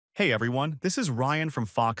Hey everyone, this is Ryan from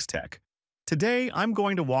Foxtecc. Today, I'm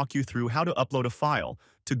going to walk you through how to upload a file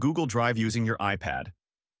to Google Drive using your iPad.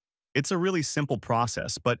 It's a really simple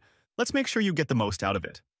process, but let's make sure you get the most out of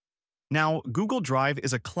it. Now, Google Drive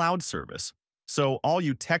is a cloud service, so all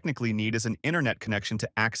you technically need is an internet connection to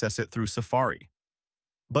access it through Safari.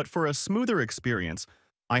 But for a smoother experience,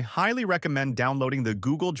 I highly recommend downloading the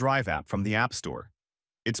Google Drive app from the App Store.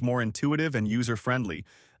 It's more intuitive and user-friendly,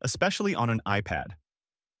 especially on an iPad.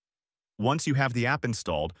 Once you have the app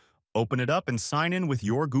installed, open it up and sign in with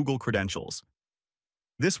your Google credentials.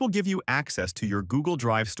 This will give you access to your Google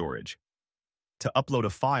Drive storage. To upload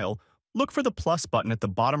a file, look for the plus button at the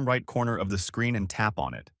bottom right corner of the screen and tap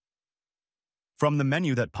on it. From the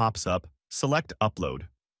menu that pops up, select Upload.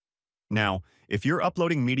 Now, if you're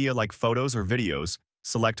uploading media like photos or videos,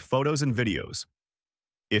 select Photos and Videos.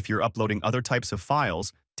 If you're uploading other types of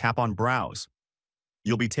files, tap on Browse.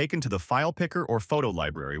 You'll be taken to the file picker or photo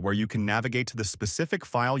library where you can navigate to the specific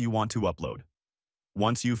file you want to upload.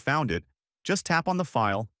 Once you've found it, just tap on the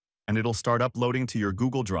file and it'll start uploading to your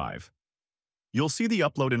Google Drive. You'll see the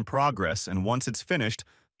upload in progress, and once it's finished,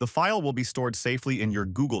 the file will be stored safely in your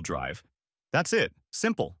Google Drive. That's it.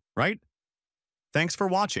 Simple, right? Thanks for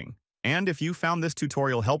watching. And if you found this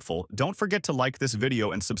tutorial helpful, don't forget to like this video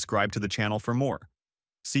and subscribe to the channel for more.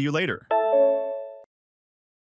 See you later.